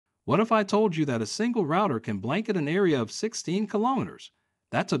What if I told you that a single router can blanket an area of 16 kilometers?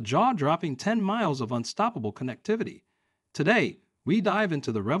 That's a jaw-dropping 10 miles of unstoppable connectivity. Today, we dive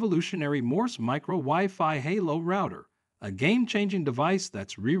into the revolutionary Morse Micro Wi-Fi HaLow router, a game-changing device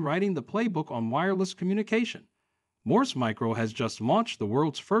that's rewriting the playbook on wireless communication. Morse Micro has just launched the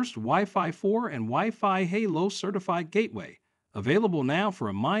world's first Wi-Fi 4 and Wi-Fi HaLow certified gateway, available now for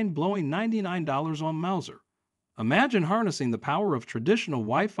a mind-blowing $99 on Mouser. Imagine harnessing the power of traditional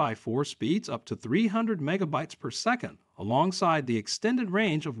Wi-Fi 4 speeds up to 300 megabytes per second alongside the extended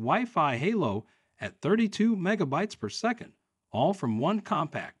range of Wi-Fi HaLow at 32 megabytes per second, all from one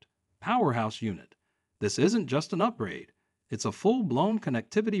compact, powerhouse unit. This isn't just an upgrade, it's a full-blown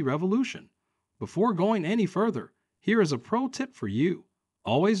connectivity revolution. Before going any further, here is a pro tip for you.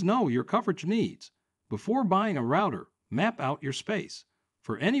 Always know your coverage needs. Before buying a router, map out your space.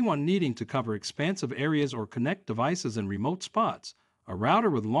 For anyone needing to cover expansive areas or connect devices in remote spots, a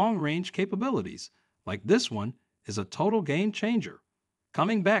router with long-range capabilities, like this one, is a total game changer.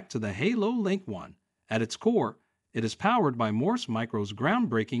 Coming back to the HaLowLink1, at its core, it is powered by Morse Micro's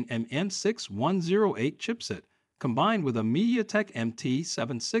groundbreaking MM6108 chipset, combined with a MediaTek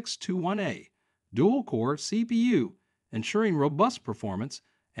MT7621A dual-core CPU, ensuring robust performance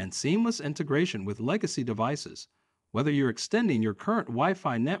and seamless integration with legacy devices. Whether you're extending your current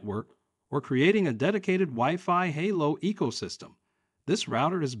Wi-Fi network or creating a dedicated Wi-Fi HaLow ecosystem, this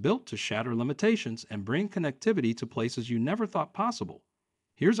router is built to shatter limitations and bring connectivity to places you never thought possible.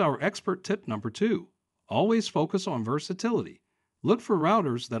 Here's our expert tip number 2. Always focus on versatility. Look for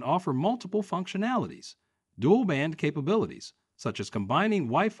routers that offer multiple functionalities. Dual-band capabilities, such as combining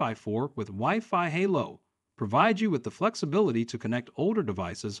Wi-Fi 4 with Wi-Fi HaLow, provide you with the flexibility to connect older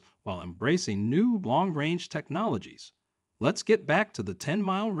devices while embracing new long-range technologies. Let's get back to the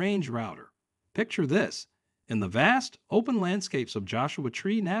 10-mile range router. Picture this. In the vast, open landscapes of Joshua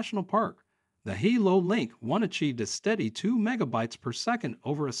Tree National Park, the HaLowLink1 achieved a steady 2 megabytes per second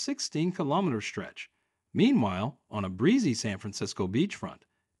over a 16-kilometer stretch. Meanwhile, on a breezy San Francisco beachfront,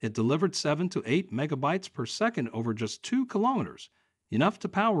 it delivered 7 to 8 megabytes per second over just 2 kilometers, enough to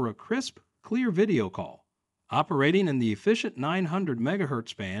power a crisp, clear video call. Operating in the efficient 900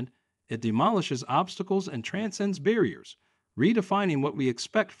 MHz band, it demolishes obstacles and transcends barriers, redefining what we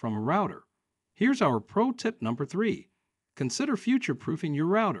expect from a router. Here's our pro tip number 3. Consider future-proofing your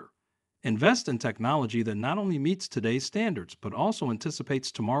router. Invest in technology that not only meets today's standards, but also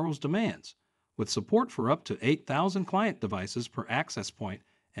anticipates tomorrow's demands. With support for up to 8,000 client devices per access point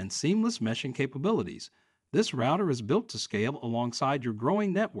and seamless meshing capabilities, this router is built to scale alongside your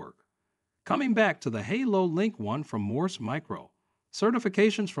growing network. Coming back to the HaLowLink1 from Morse Micro,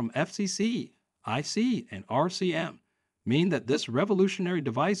 certifications from FCC, IC, and RCM mean that this revolutionary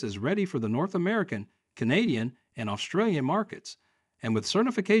device is ready for the North American, Canadian, and Australian markets. And with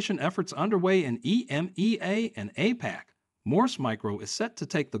certification efforts underway in EMEA and APAC, Morse Micro is set to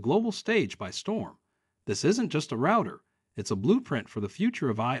take the global stage by storm. This isn't just a router, it's a blueprint for the future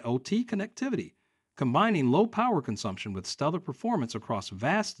of IoT connectivity, combining low power consumption with stellar performance across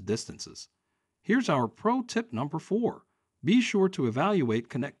vast distances. Here's our pro tip number 4. Be sure to evaluate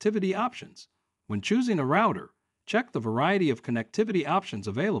connectivity options. When choosing a router, check the variety of connectivity options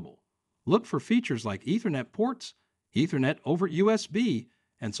available. Look for features like Ethernet ports, Ethernet over USB,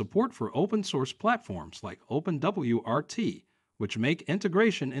 and support for open-source platforms like OpenWRT, which make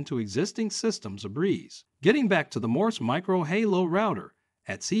integration into existing systems a breeze. Getting back to the Morse Micro HaLow router,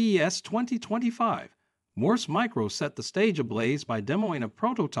 at CES 2025, Morse Micro set the stage ablaze by demoing a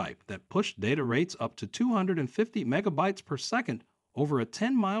prototype that pushed data rates up to 250 megabytes per second over a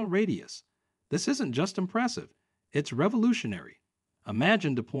 10-mile radius. This isn't just impressive, it's revolutionary.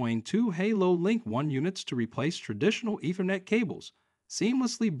 Imagine deploying 2 HaLowLink1 units to replace traditional Ethernet cables,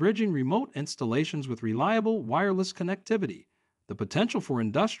 seamlessly bridging remote installations with reliable wireless connectivity. The potential for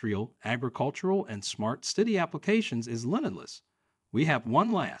industrial, agricultural, and smart city applications is limitless. We have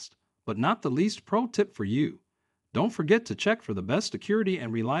one last, but not the least pro tip for you. Don't forget to check for the best security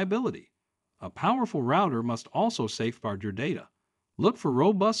and reliability. A powerful router must also safeguard your data. Look for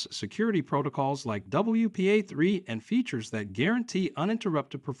robust security protocols like WPA3 and features that guarantee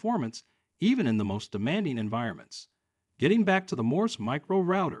uninterrupted performance even in the most demanding environments. Getting back to the Morse Micro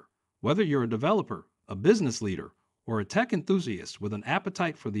router, whether you're a developer, a business leader, or a tech enthusiast with an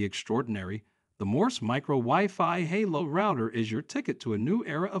appetite for the extraordinary, the Morse Micro Wi-Fi HaLow router is your ticket to a new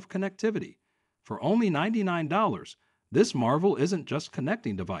era of connectivity. For only $99, this marvel isn't just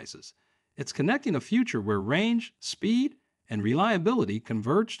connecting devices. It's connecting a future where range, speed, and reliability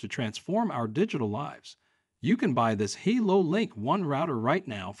converge to transform our digital lives. You can buy this HaLowLink1 router right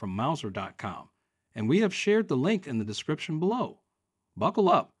now from Mouser.com, and we have shared the link in the description below. Buckle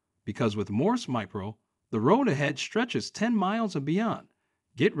up, because with Morse Micro, the road ahead stretches 10 miles and beyond.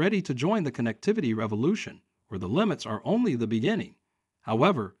 Get ready to join the connectivity revolution, where the limits are only the beginning.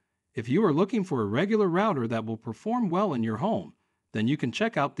 However, if you are looking for a regular router that will perform well in your home, then you can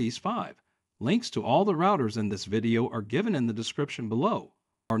check out these 5. Links to all the routers in this video are given in the description below.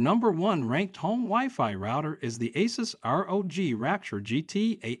 Our number 1 ranked home Wi-Fi router is the Asus ROG Rapture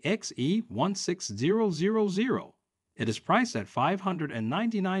GT AXE16000. It is priced at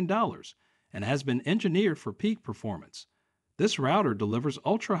 $599 and has been engineered for peak performance. This router delivers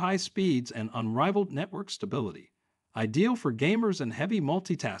ultra-high speeds and unrivaled network stability. Ideal for gamers and heavy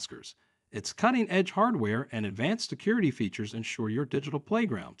multitaskers, its cutting-edge hardware and advanced security features ensure your digital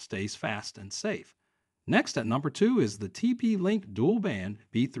playground stays fast and safe. Next at number 2 is the TP-Link dual-band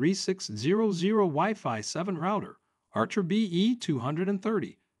B3600 Wi-Fi 7 router, Archer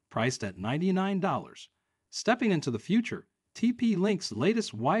BE230, priced at $99. Stepping into the future, TP-Link's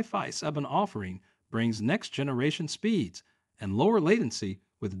latest Wi-Fi 7 offering brings next-generation speeds and lower latency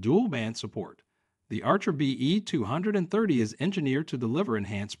with dual-band support. The Archer BE230 is engineered to deliver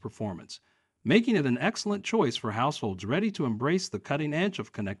enhanced performance, making it an excellent choice for households ready to embrace the cutting edge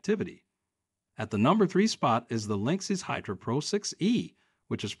of connectivity. At the number 3 spot is the Linksys Hydra Pro 6E,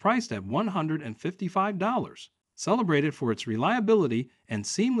 which is priced at $155. Celebrated for its reliability and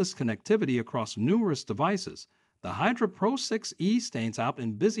seamless connectivity across numerous devices, the Hydra Pro 6E stands out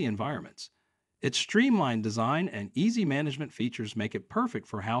in busy environments. Its streamlined design and easy management features make it perfect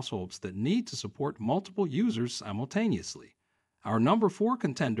for households that need to support multiple users simultaneously. Our number 4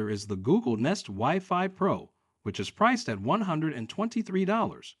 contender is the Google Nest Wi-Fi Pro, which is priced at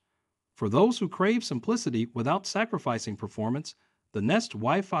 $123. For those who crave simplicity without sacrificing performance, the Nest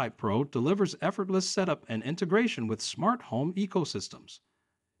Wi-Fi Pro delivers effortless setup and integration with smart home ecosystems.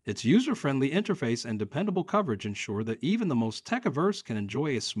 Its user-friendly interface and dependable coverage ensure that even the most tech-averse can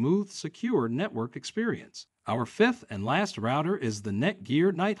enjoy a smooth, secure network experience. Our 5th and last router is the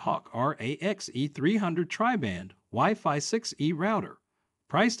Netgear Nighthawk RAXE300 Tri-Band Wi-Fi 6E router.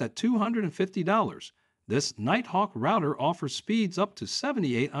 Priced at $250, this Nighthawk router offers speeds up to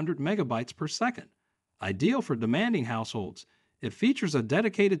 7,800 megabytes per second. Ideal for demanding households, it features a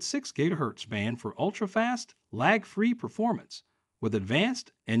dedicated 6 GHz band for ultra-fast, lag-free performance. With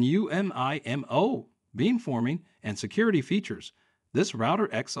advanced NUMIMO, beamforming, and security features, this router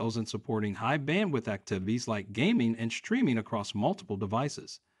excels in supporting high bandwidth activities like gaming and streaming across multiple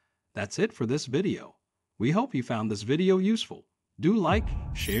devices. That's it for this video. We hope you found this video useful. Do like,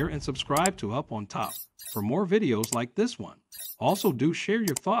 share, and subscribe to Up on Top for more videos like this one. Also, do share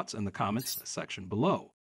your thoughts in the comments section below.